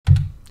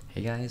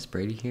Hey guys,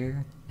 Brady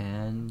here,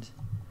 and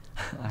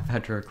I've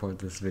had to record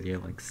this video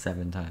like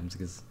 7 times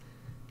because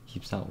it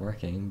keeps not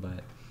working,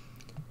 but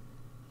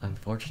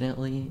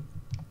unfortunately,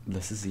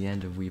 this is the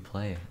end of We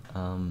Play.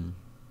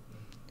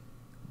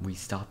 We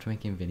stopped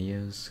making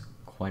videos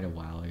quite a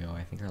while ago.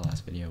 I think our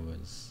last video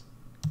was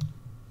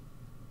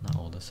not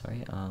oldest,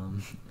 right?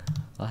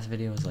 Last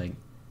video was like,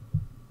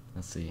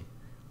 let's see,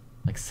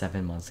 like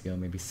 7 months ago,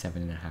 maybe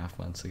 7.5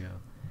 months ago,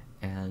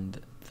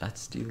 and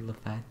that's due to the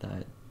fact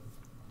that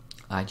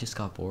I just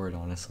got bored,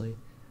 honestly.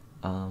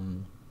 Our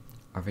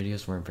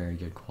videos weren't very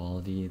good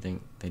quality. They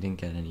didn't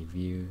get any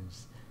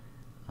views.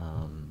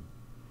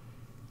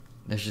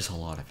 There's just a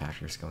lot of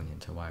factors going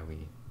into why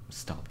we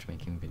stopped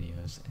making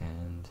videos,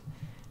 and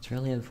it's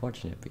really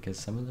unfortunate because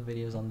some of the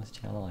videos on this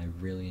channel I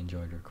really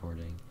enjoyed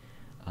recording.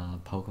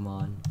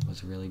 Pokemon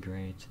was really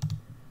great.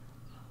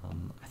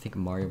 I think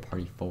Mario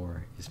Party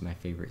 4 is my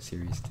favorite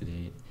series to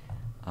date.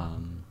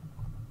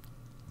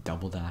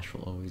 Double Dash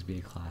will always be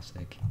a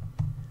classic.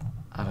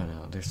 I don't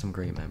know, there's some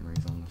great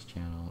memories on this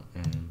channel,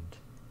 and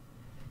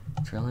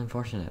it's really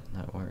unfortunate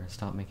that we're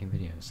stopped making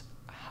videos.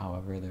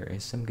 However, there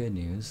is some good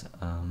news,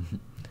 and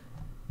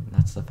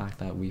that's the fact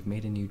that we've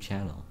made a new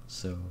channel.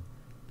 So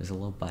there's a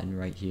little button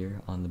right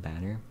here on the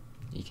banner.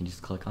 You can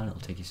just click on it,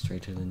 it'll take you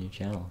straight to the new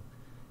channel,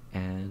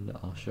 and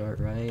I'll show it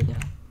right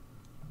now.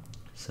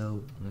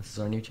 So this is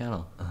our new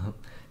channel.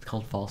 It's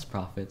called False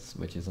Prophets,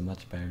 which is a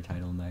much better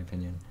title in my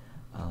opinion.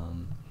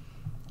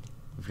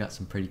 We've got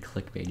some pretty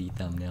clickbaity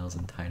thumbnails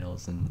and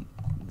titles and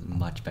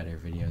much better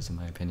videos in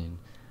my opinion.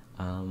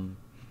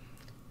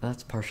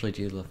 That's partially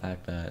due to the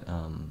fact that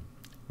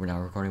we're now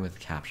recording with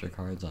capture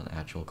cards on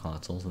actual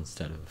consoles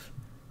instead of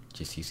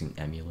just using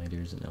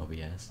emulators and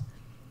OBS.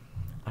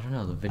 I don't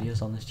know, the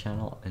videos on this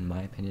channel, in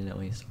my opinion at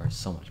least, are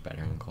so much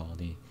better in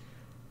quality.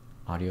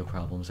 Audio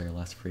problems are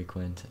less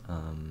frequent.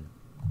 I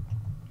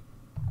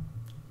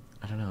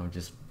don't know,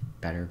 just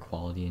better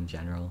quality in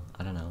general.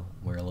 I don't know,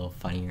 we're a little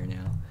funnier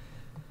now.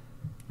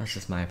 That's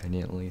just my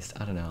opinion at least.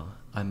 I don't know.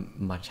 I'm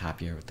much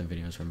happier with the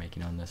videos we're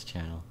making on this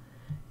channel.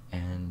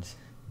 And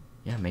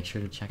yeah, make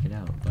sure to check it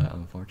out. But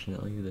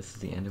unfortunately, this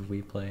is the end of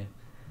We Play.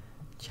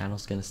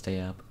 Channel's gonna stay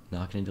up.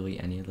 Not gonna delete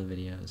any of the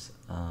videos.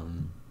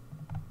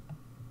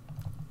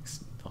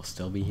 They'll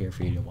still be here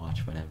for you to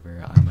watch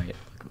whenever. I might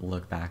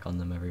look back on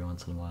them every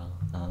once in a while.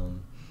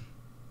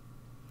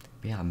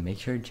 But yeah, make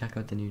sure to check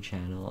out the new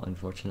channel.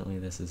 Unfortunately,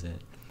 this is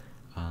it.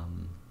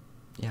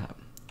 Yeah,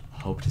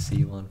 hope to see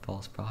you on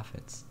False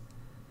Prophets.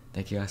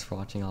 Thank you guys for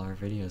watching all our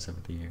videos over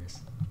the years.